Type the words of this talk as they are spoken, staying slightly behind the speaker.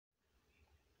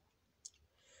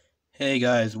Hey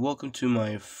guys, welcome to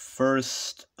my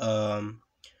first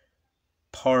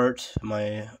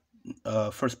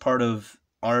first part of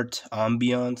art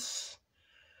ambiance.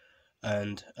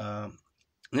 And in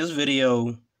this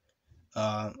video,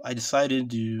 I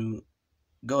decided to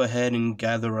go ahead and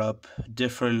gather up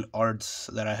different arts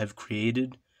that I have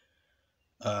created,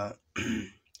 uh,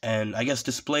 and I guess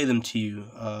display them to you.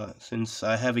 Since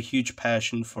I have a huge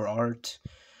passion for art,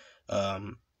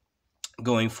 um,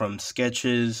 going from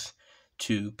sketches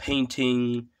to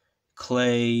painting,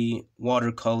 clay,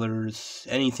 watercolors,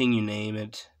 anything you name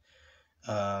it.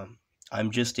 Um,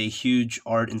 I'm just a huge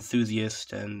art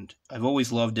enthusiast, and I've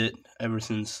always loved it ever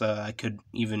since I could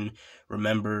even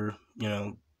remember,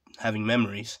 having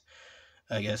memories,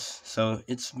 I guess. So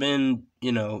it's been,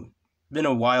 been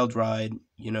a wild ride,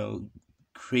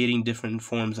 creating different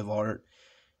forms of art,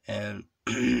 and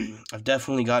I've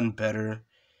definitely gotten better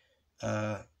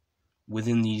uh,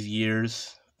 within these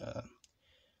years.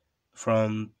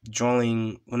 From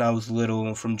drawing when I was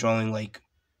little, from drawing like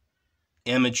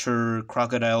amateur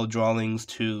crocodile drawings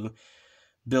to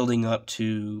building up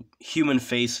to human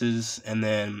faces and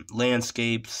then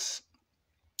landscapes,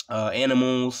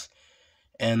 animals,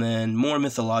 and then more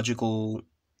mythological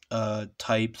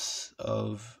types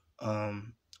of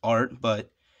art.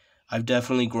 But I've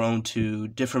definitely grown to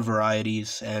different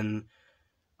varieties, and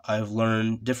I've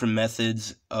learned different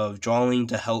methods of drawing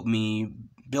to help me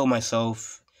build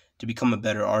myself to become a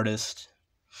better artist.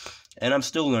 And I'm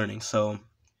still learning, so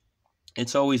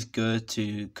it's always good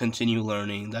to continue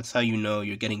learning. That's how you know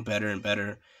you're getting better and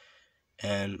better,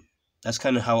 and that's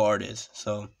kind of how art is.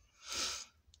 So,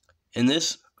 in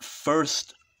this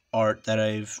first art that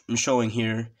I'm showing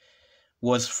here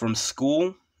was from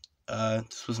school.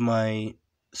 This was my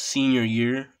senior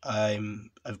year.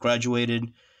 I've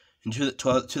graduated in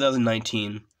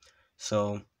 2019,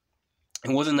 so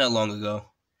it wasn't that long ago.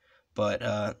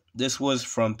 But this was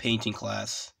from painting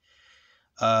class.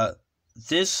 Uh,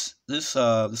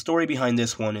 the story behind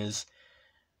this one is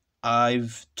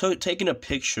I've taken a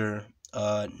picture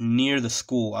near the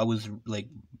school. I was like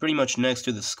pretty much next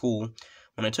to the school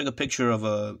when I took a picture of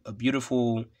a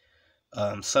beautiful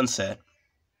sunset,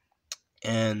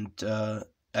 and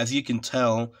as you can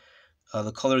tell,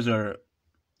 the colors are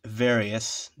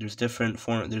various. There's different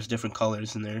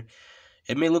colors in there.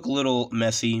 It may look a little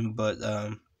messy, but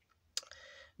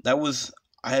that was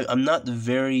I'm not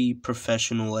very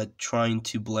professional at trying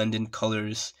to blend in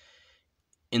colors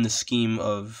in the scheme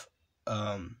of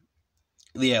um,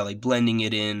 yeah, like blending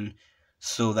it in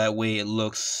so that way it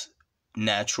looks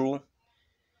natural.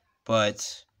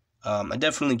 But I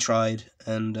definitely tried,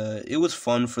 and it was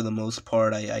fun for the most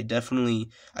part. I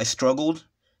struggled.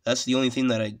 That's the only thing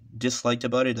that I disliked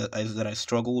about it, that I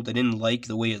struggled. I didn't like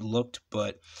the way it looked,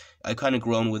 but I kind of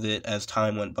grown with it as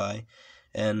time went by.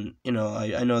 And,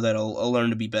 I know that I'll learn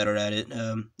to be better at it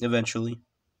eventually.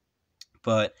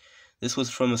 But this was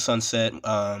from a sunset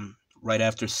right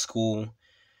after school.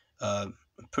 I'm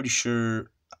pretty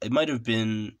sure it might have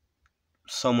been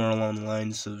somewhere along the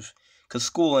lines of, because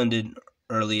school ended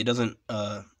early. It doesn't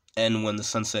end when the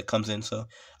sunset comes in. So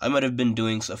I might have been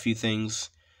doing a few things,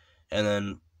 and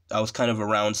then I was kind of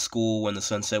around school when the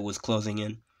sunset was closing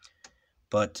in.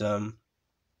 But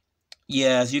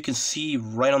yeah, as you can see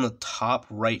right on the top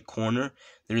right corner,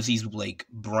 there's these like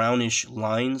brownish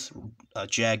lines,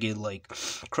 jagged like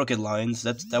crooked lines.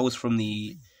 That was from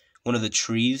the one of the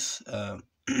trees.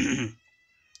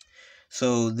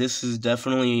 So this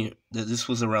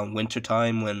was around winter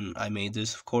time when I made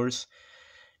this, of course,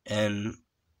 and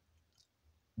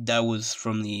that was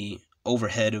from the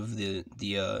overhead of the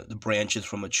branches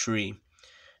from a tree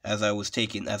as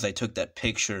I took that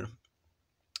picture.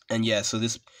 And yeah, so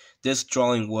this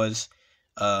drawing was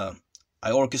uh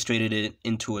I orchestrated it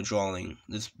into a drawing.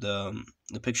 The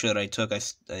picture that I took, I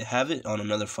have it on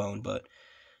another phone, but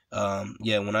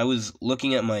yeah, when I was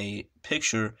looking at my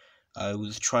picture, I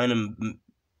was trying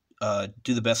to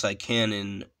do the best I can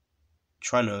in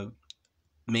trying to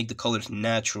make the colors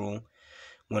natural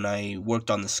when I worked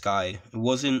on the sky. It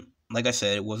wasn't, like I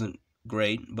said, it wasn't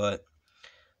great, but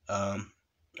um,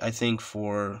 I think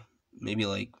for maybe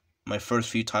like my first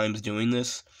few times doing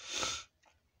this,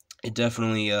 it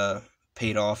definitely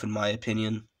paid off in my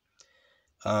opinion.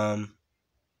 Um,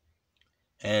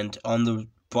 and on the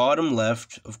bottom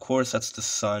left, of course, that's the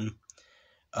sun.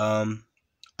 Um,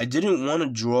 I didn't want to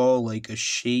draw like the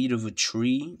shade of a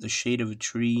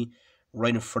tree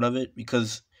right in front of it,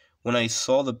 because when I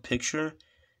saw the picture,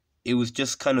 it was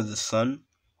just kind of the sun.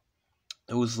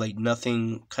 It was like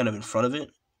nothing kind of in front of it,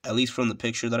 at least from the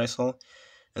picture that I saw.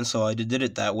 And so I did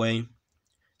it that way.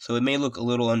 So it may look a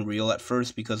little unreal at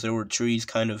first because there were trees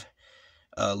kind of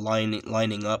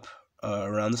lining up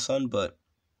around the sun, but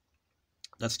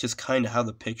that's just kind of how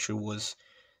the picture was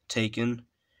taken.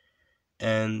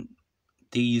 And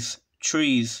these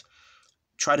trees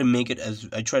I try to make it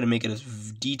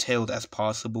as detailed as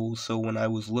possible. So when I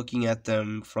was looking at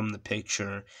them from the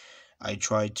picture, I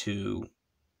tried to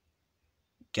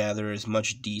gather as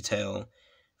much detail,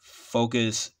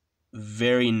 focus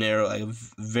very narrow, like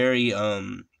very how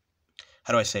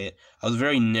do I say it? I was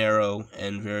very narrow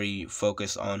and very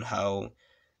focused on how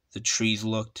the trees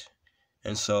looked.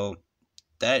 And so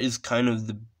that is kind of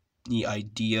the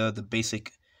idea, the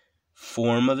basic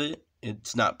form of it.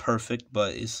 It's not perfect,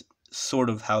 but it's sort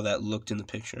of how that looked in the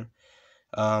picture.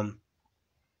 Um,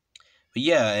 but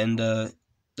yeah, and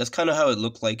that's kind of how it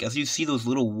looked like. As you see those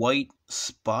little white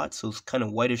spots, those kind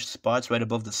of whitish spots right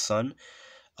above the sun,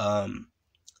 um,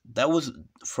 that was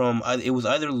it was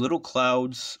either little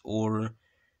clouds or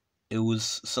it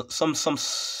was some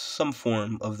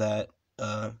form of that.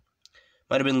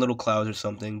 Might have been little clouds or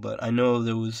something, but I know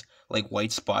there was like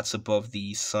white spots above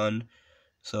the sun.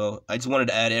 So I just wanted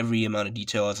to add every amount of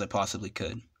detail as I possibly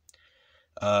could.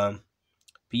 Um,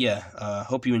 but yeah,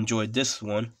 hope you enjoyed this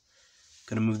one.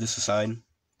 Gonna move this aside.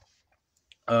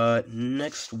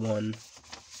 Next one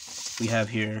we have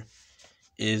here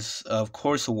is, of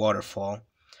course, a waterfall.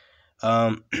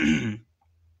 Um,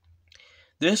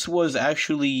 this was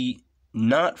actually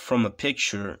not from a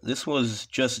picture. This was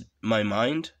just my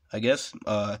mind, I guess.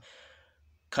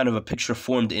 Kind of a picture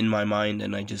formed in my mind,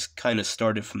 and I just kind of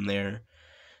started from there.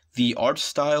 The art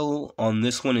style on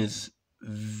this one is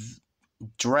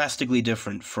drastically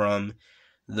different from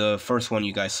the first one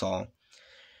you guys saw.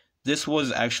 This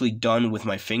was actually done with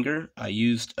my finger. I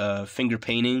used finger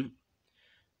painting.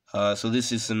 So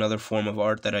this is another form of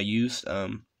art that I used.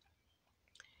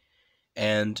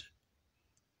 And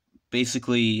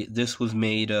basically, this was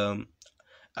made. I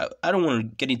don't want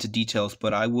to get into details,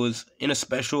 but I was in a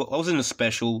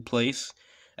special place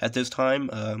at this time.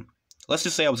 Let's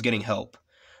just say I was getting help.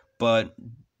 But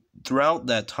throughout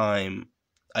that time,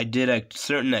 I did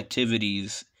certain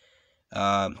activities,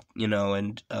 and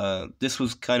this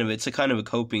was it's a kind of a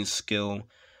coping skill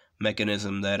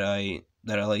mechanism that I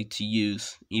like to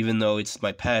use, even though it's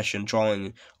my passion.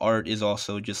 Drawing art is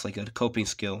also just like a coping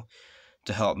skill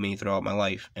to help me throughout my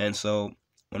life. And so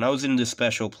when I was in this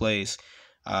special place,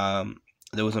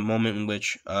 there was a moment in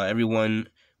which everyone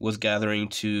was gathering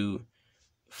to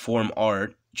form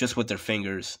art just with their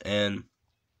fingers, and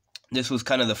this was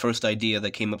kind of the first idea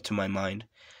that came up to my mind.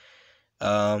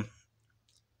 Um,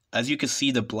 as you can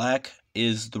see, the black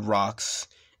is the rocks.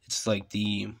 It's like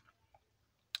the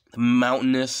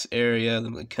mountainous area,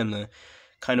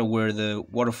 kind of where the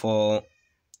waterfall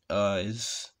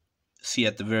is. See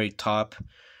at the very top,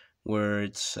 where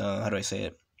it's how do I say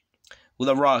it? Well,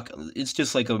 the rock. It's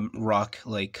just like a rock,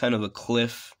 like kind of a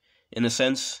cliff in a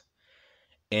sense,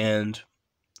 and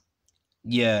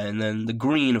yeah, and then the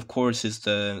green, of course, is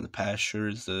the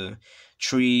pastures, the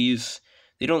trees.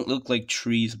 They don't look like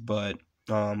trees, but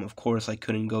of course, I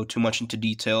couldn't go too much into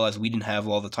detail as we didn't have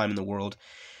all the time in the world.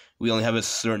 We only have a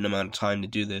certain amount of time to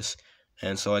do this,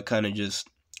 and so I kind of just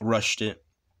rushed it.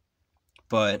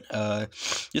 But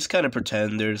just kind of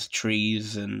pretend there's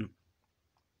trees and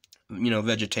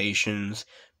vegetations,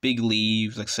 big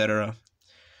leaves, etc.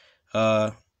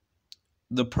 Uh,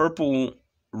 the purple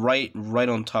right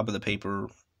on top of the paper,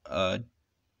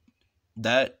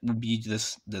 that would be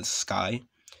the sky.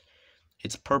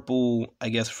 It's purple, I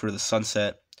guess, for the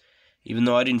sunset. Even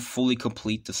though I didn't fully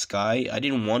complete the sky, I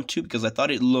didn't want to because I thought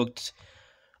it looked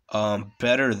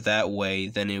better that way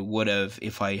than it would have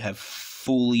if I have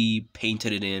fully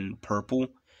painted it in purple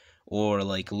or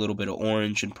like a little bit of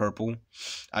orange and purple.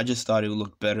 I just thought it would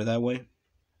look better that way.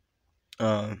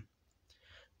 But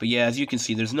yeah, as you can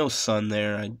see, there's no sun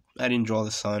there. I didn't draw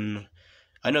the sun.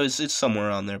 I know it's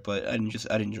somewhere on there, but I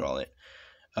didn't draw it.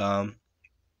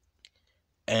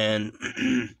 And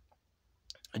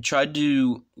I tried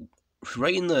to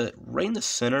right in the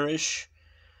center-ish,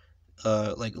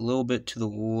 like a little bit to the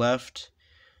left.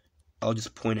 I'll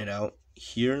just point it out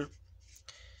here.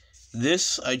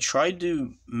 This, I tried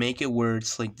to make it where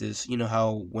it's like this, you know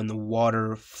how when the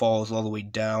water falls all the way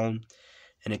down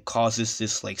and it causes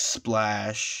this like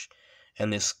splash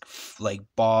and this like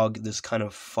bog, this kind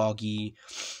of foggy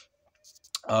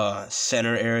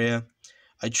center area.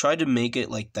 I tried to make it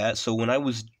like that, so when I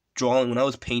was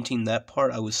painting that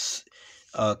part, I was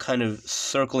kind of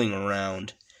circling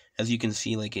around. As you can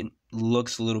see, like it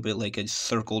looks a little bit like I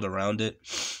circled around it.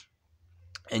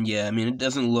 And yeah, I mean, it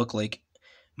doesn't look like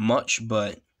much,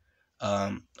 but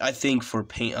I think for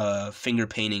finger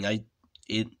painting,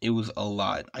 it was a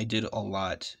lot. I did a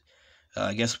lot.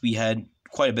 I guess we had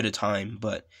quite a bit of time,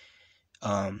 but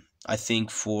I think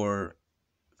for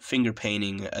finger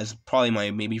painting, as probably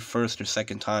my maybe first or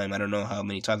second time, I don't know how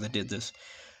many times I did this,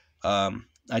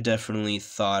 I definitely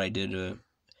thought I did a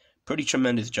pretty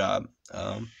tremendous job.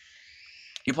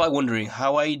 You're probably wondering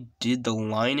how I did the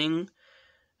lines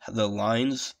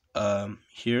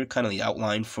here, kind of the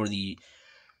outline for the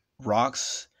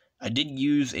rocks. I did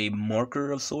use a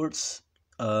marker of sorts,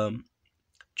 um,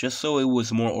 just so it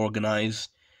was more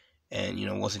organized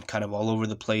and wasn't kind of all over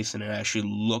the place, and it actually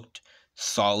looked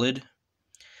solid.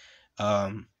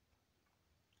 Um,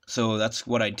 so that's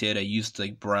what I did. I used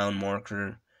like brown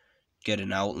marker, get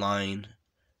an outline,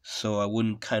 so I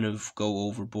wouldn't kind of go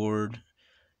overboard.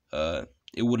 Uh,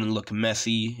 it wouldn't look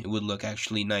messy. It would look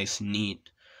actually nice and neat.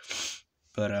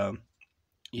 But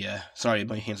yeah, sorry,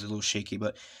 my hands are a little shaky.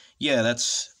 But yeah,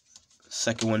 that's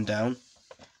second one down.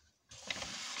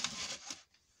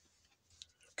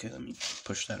 Okay, let me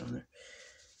push that over there.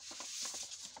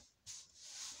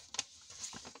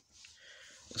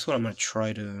 That's what I'm gonna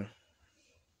try to.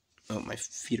 Oh, my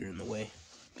feet are in the way.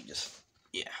 Let me just.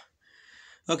 Yeah.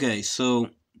 Okay, so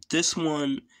this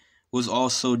one was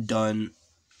also done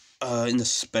in the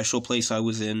special place I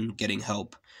was in, getting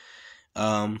help.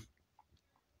 Um,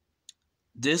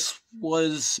 this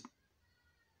was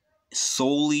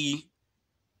solely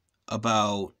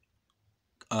about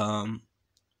um,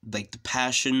 like the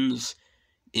passions,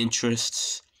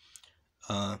 interests,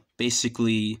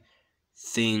 basically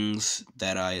things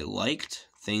that I liked,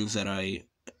 things that I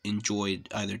enjoyed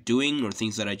either doing, or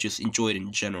things that I just enjoyed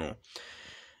in general.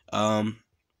 Um,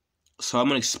 so I'm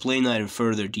gonna explain that in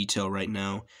further detail right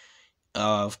now.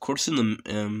 Of course, in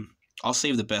the I'll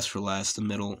save the best for last. The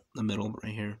middle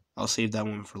right here. I'll save that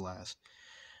one for last.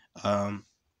 Um,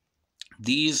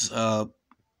 these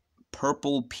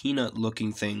purple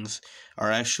peanut-looking things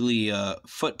are actually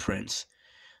footprints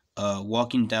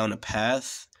walking down a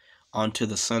path onto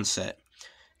the sunset.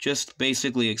 Just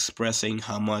basically expressing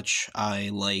how much I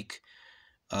like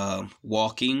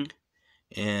walking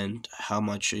and how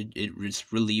much it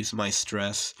relieves my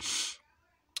stress.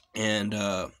 And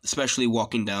especially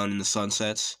walking down in the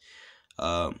sunsets.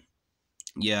 Um,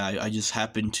 yeah, I just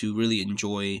happen to really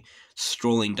enjoy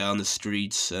strolling down the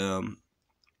streets, on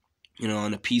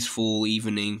a peaceful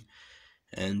evening.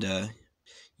 And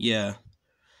yeah,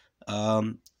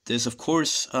 there's of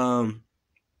course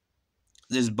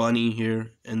this bunny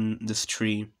here in this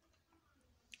tree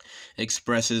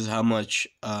expresses how much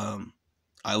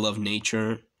I love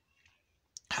nature,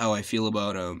 how I feel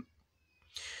about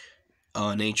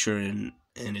nature and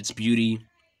its beauty,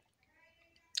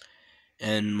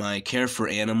 and my care for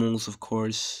animals. Of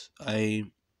course,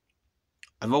 I've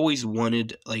always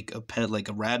wanted like a pet, like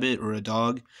a rabbit or a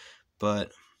dog,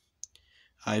 but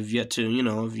I've yet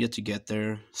to get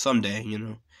there someday.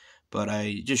 But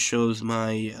I just shows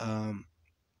my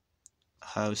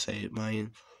how to say it, my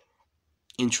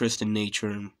interest in nature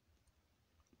and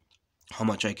how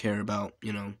much I care about,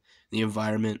 the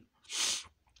environment.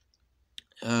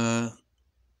 Uh,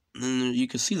 and you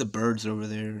can see the birds over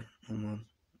there. Hold on,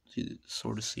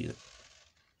 sort of see it.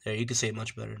 There, you can see it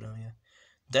much better now. Yeah,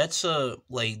 that's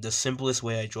like the simplest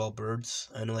way I draw birds.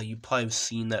 I know like you probably have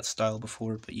seen that style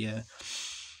before, but yeah.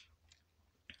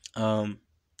 Um,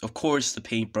 of course, the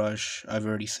paintbrush. I've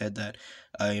already said that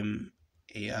I'm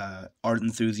a art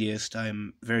enthusiast.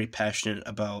 I'm very passionate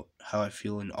about how I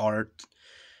feel in art,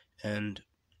 and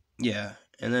yeah.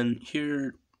 And then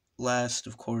here, last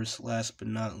but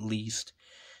not least,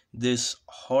 this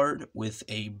heart with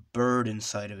a bird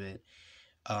inside of it.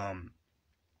 Um,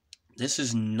 this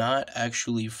is not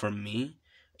actually from me.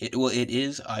 It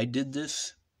is. I did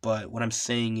this, but what I'm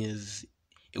saying is,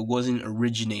 it wasn't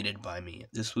originated by me.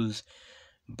 This was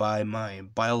by my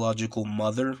biological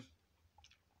mother,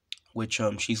 which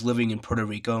she's living in Puerto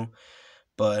Rico.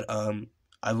 But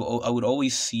I would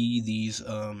always see these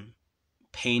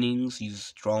paintings,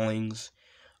 these drawings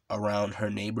around her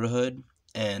neighborhood,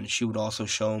 and she would also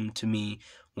show them to me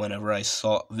whenever I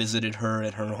visited her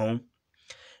at her home.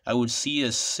 I would see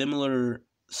a similar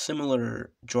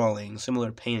drawing,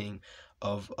 similar painting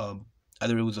of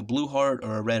either it was a blue heart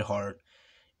or a red heart,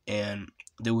 and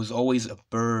there was always a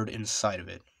bird inside of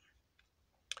it.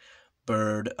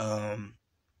 Bird,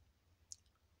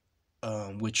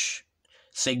 which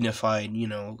signified,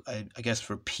 I guess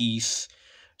for peace,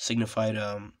 signified,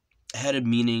 had a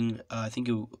meaning. I think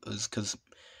it was because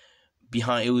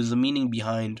it was the meaning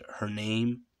behind her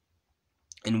name,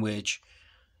 in which,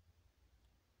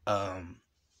 um,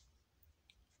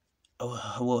 oh,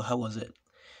 how was it?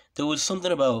 There was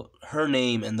something about her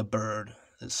name and the bird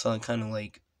that's kind of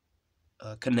like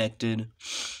connected.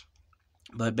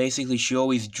 But basically, she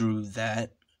always drew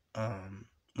that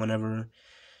whenever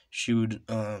she would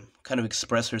kind of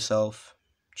express herself.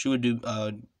 She would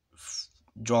f-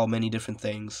 draw many different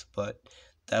things, but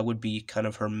that would be kind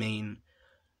of her main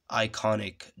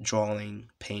iconic drawing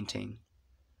painting.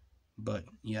 But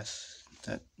yes,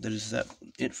 that is that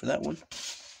it for that one.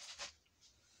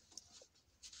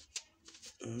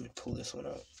 Let me pull this one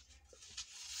out.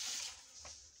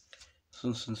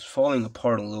 Since it's falling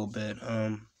apart a little bit,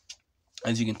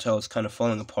 as you can tell, it's kind of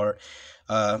falling apart.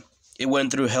 Uh, it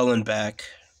went through hell and back.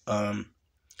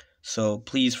 So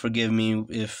please forgive me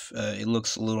if it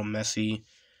looks a little messy.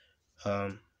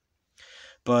 Um,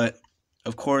 but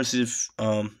of course, if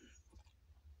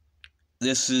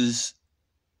this is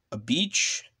a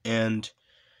beach, and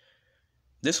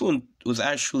this one was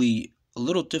actually a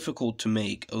little difficult to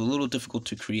make, a little difficult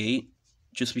to create,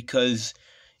 just because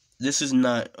this is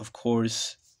not, of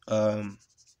course,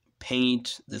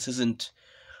 paint. This isn't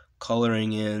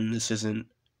coloring in. This isn't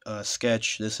a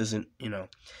sketch. This isn't,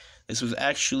 this was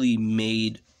actually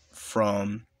made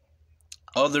from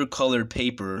other colored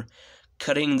paper,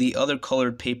 cutting the other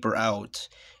colored paper out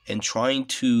and trying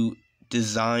to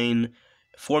design,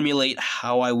 formulate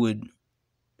how I would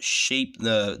shape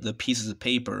the pieces of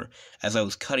paper as I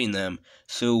was cutting them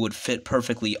so it would fit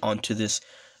perfectly onto this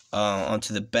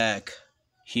onto the back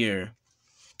here.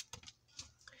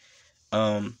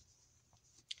 Um,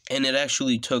 and it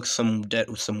actually took some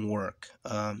work,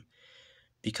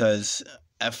 because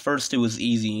at first it was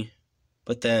easy,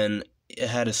 but then it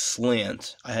had a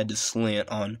slant. I had to slant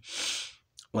on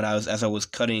when I was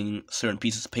cutting certain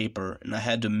pieces of paper, and I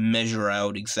had to measure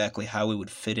out exactly how it would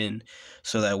fit in,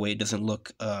 so that way it doesn't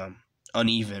look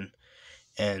uneven.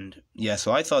 And yeah,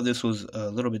 so I thought this was a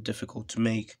little bit difficult to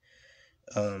make,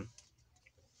 um,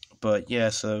 but yeah,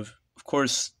 so of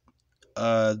course,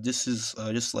 this is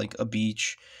just like a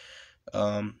beach,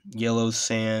 yellow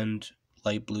sand,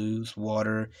 light blues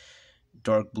water,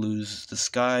 dark blues the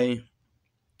sky,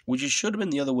 which it should have been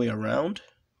the other way around,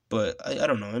 but I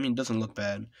don't know. I mean, it doesn't look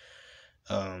bad.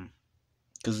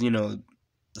 Because the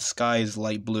sky is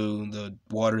light blue, the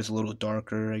water is a little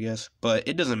darker, I guess, but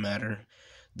it doesn't matter.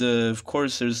 Of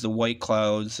course, there's the white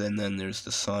clouds, and then there's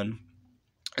the sun.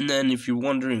 And then, if you're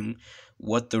wondering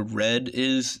what the red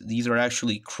is, these are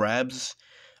actually crabs.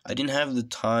 I didn't have the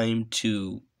time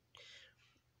to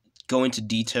go into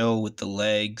detail with the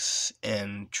legs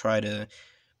and try to,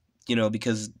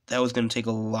 because that was going to take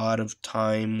a lot of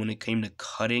time when it came to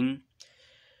cutting.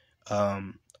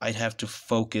 I'd have to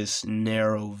focus,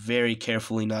 narrow very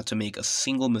carefully not to make a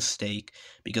single mistake,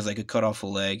 because I could cut off a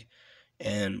leg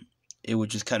and it would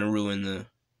just kind of ruin the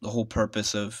whole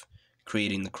purpose of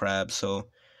creating the crab. So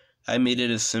I made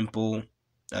it as simple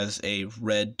as a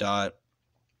red dot.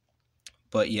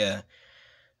 But yeah,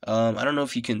 I don't know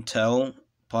if you can tell,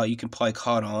 but you can probably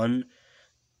caught on.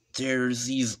 There's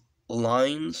these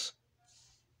lines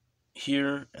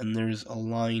here, and there's a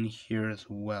line here as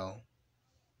well.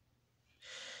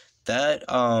 That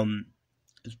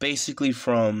is basically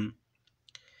from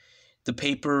the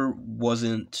paper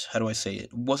wasn't, how do I say it?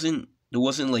 There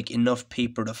wasn't like enough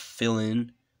paper to fill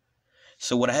in.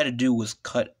 So what I had to do was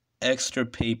cut extra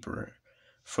paper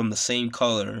from the same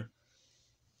color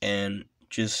and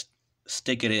just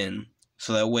stick it in,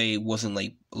 so that way it wasn't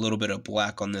like a little bit of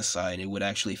black on this side. It would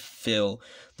actually fill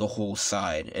the whole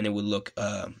side, and it would look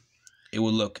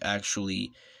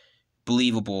actually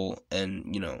believable and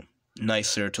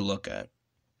nicer to look at.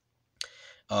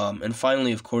 And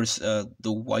finally, of course,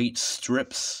 the white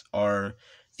strips are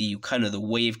the kind of the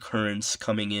wave currents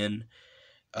coming in.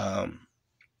 But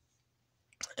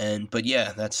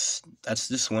yeah, that's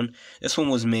this one. This one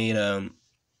was made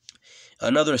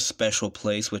another special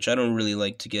place, which I don't really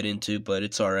like to get into, but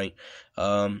it's all right.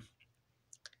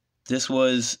 This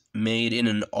was made in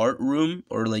an art room,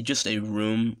 or like just a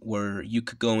room where you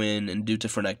could go in and do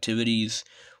different activities.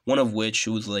 One of which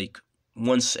was like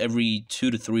once every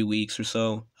 2 to 3 weeks or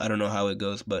so. I don't know how it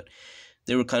goes, but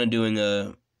they were kind of doing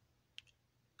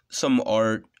some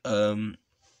art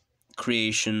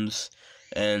creations,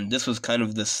 and this was kind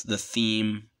of the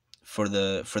theme for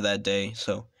that day.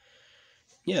 So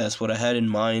yeah, that's what I had in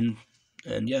mind,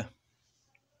 and yeah.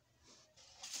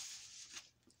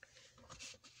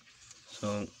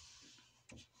 So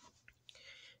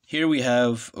here we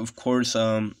have, of course,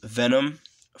 Venom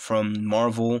from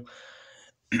Marvel.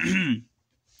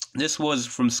 This was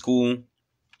from school,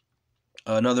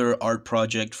 another art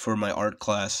project for my art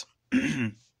class.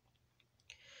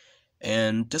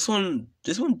 And this one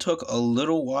took a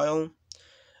little while,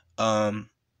 um,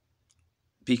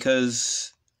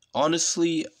 because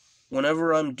honestly,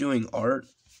 whenever I'm doing art,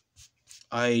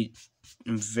 I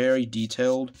am very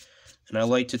detailed, and I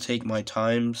like to take my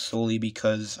time solely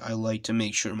because I like to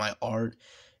make sure my art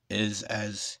is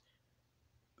as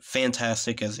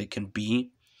fantastic as it can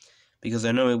be, because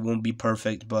I know it won't be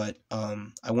perfect, but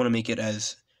I want to make it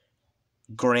as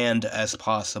grand as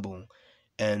possible.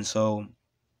 And so,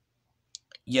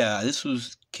 yeah,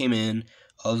 came in.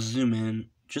 I'll zoom in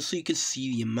just so you can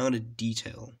see the amount of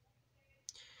detail.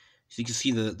 So you can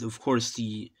see of course,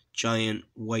 the giant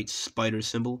white spider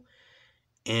symbol,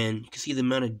 and you can see the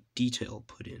amount of detail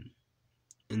put in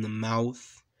the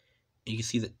mouth. And you can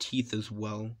see the teeth as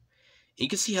well. And you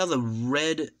can see how the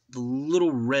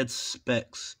little red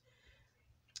specks,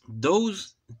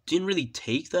 those didn't really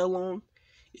take that long.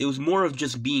 It was more of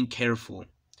just being careful.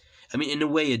 I mean, in a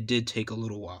way, it did take a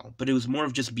little while, but it was more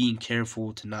of just being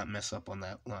careful to not mess up on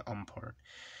that part.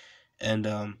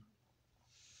 And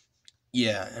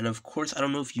yeah, and of course, I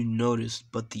don't know if you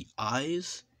noticed, but the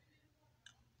eyes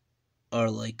are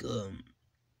like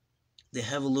they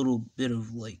have a little bit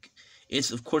of like,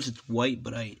 it's, of course it's white,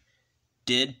 but I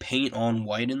did paint on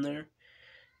white in there,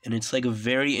 and it's like a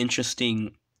very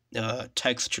interesting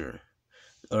texture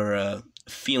or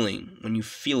feeling. When you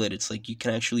feel it, it's like you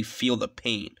can actually feel the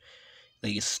paint,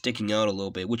 like it's sticking out a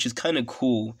little bit, which is kind of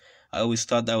cool. I always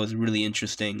thought that was really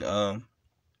interesting.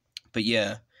 But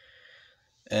yeah,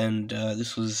 and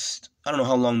this was, I don't know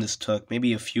how long this took.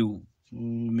 Maybe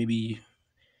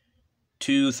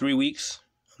 2-3 weeks.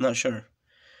 I'm not sure,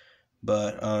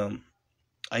 but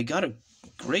I got a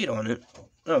grade on it.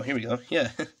 Oh, here we go.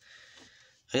 Yeah,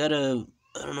 I got I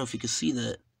don't know if you can see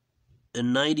that, a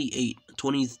 98,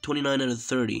 29 out of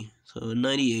 30. So a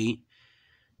 98.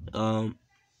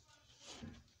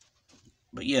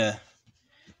 But yeah,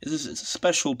 it's a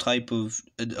special type of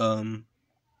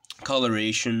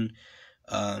coloration.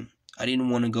 I didn't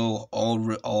want to go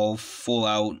all full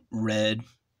out red.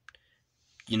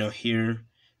 Here,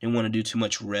 didn't want to do too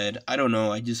much red. I don't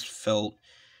know. I just felt,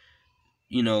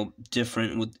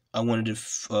 different. I wanted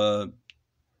to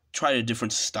try a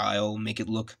different style, make it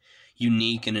look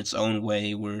unique in its own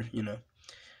way.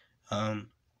 Um,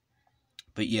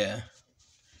 but yeah,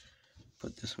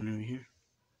 put this one over here.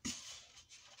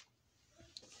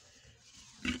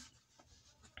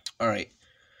 All right.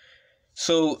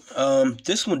 So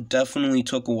this one definitely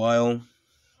took a while.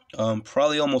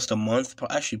 Probably almost a month.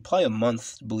 Actually, probably a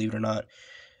month, believe it or not.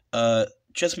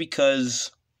 Just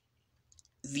because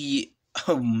the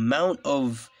amount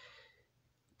of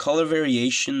color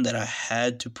variation that I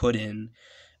had to put in,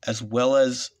 as well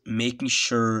as making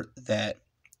sure that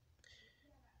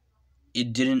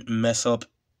it didn't mess up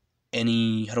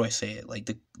any, how do I say it? Like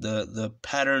the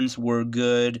patterns were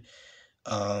good.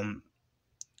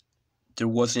 There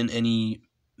wasn't any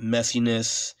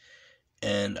messiness,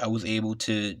 and I was able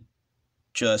to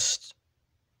just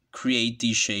create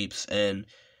these shapes and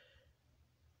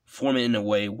form it in a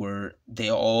way where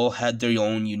they all had their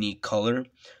own unique color.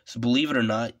 So believe it or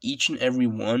not, each and every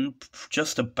one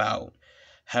just about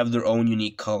have their own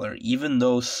unique color. Even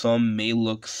though some may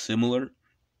look similar,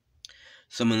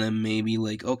 some of them may be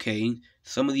like, okay,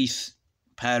 some of these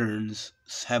patterns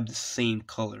have the same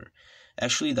color.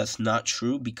 Actually, that's not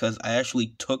true, because I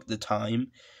actually took the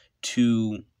time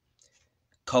to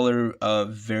color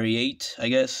variate, I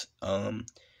guess,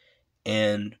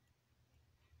 and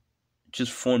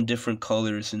just form different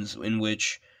colors in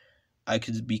which I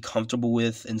could be comfortable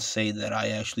with, and say that I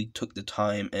actually took the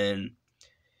time and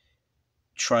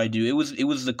tried to. It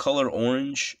was the color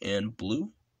orange and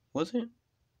blue, was it?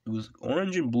 It was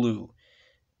orange and blue,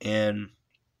 and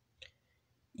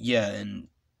yeah, and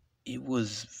it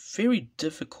was very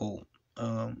difficult.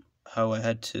 How I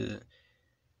had to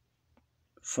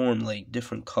form like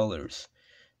different colors,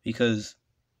 because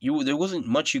there wasn't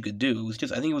much you could do. It was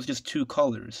just, I think it was just two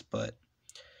colors, but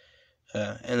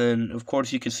and then of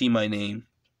course you can see my name.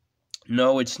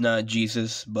 No, it's not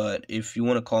Jesus, but if you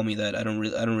want to call me that, I don't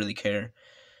really care.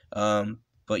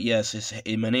 But yes,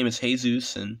 my name is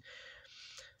Jesus, and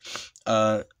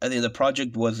I think the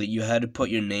project was that you had to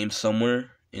put your name somewhere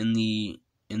in the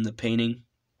painting.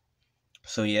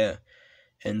 So yeah,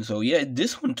 and so yeah,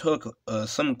 this one took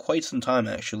quite some time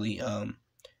actually.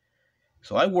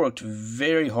 So I worked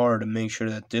very hard to make sure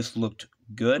that this looked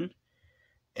good,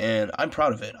 and I'm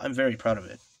proud of it. I'm very proud of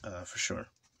it, for sure.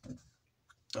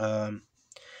 Um,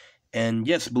 and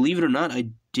yes, believe it or not, I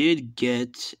did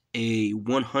get a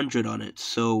 100 on it.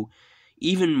 So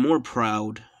even more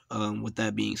proud. With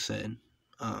that being said,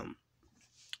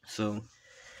 so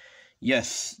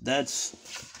yes, that's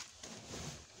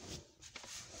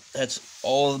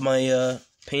all of my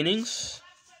paintings.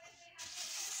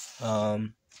 I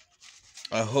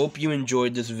hope you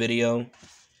enjoyed this video.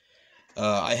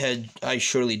 I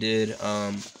surely did.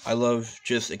 I love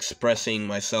just expressing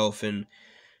myself and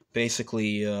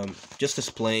basically just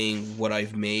displaying what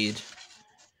I've made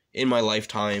in my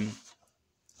lifetime.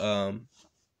 Um,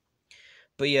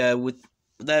 but yeah, with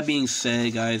that being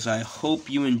said, guys, I hope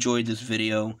you enjoyed this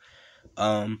video.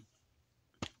 Um,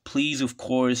 Please, of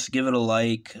course, give it a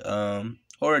like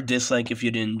or a dislike if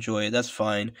you didn't enjoy it. That's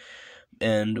fine.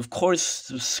 And of course,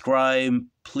 subscribe.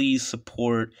 Please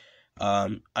support.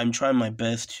 I'm trying my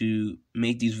best to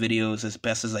make these videos as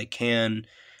best as I can,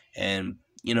 and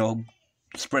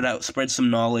spread some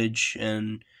knowledge,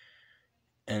 and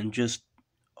just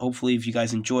hopefully, if you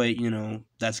guys enjoy it,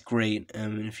 that's great.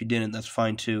 And if you didn't, that's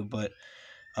fine too. But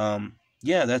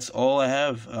yeah, that's all I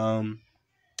have.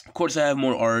 Of course, I have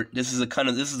more art. This is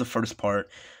the first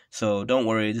part, so don't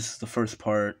worry. This is the first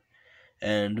part,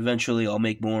 and eventually I'll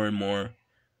make more and more.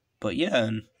 But yeah,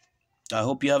 and I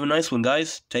hope you have a nice one,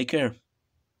 guys. Take care.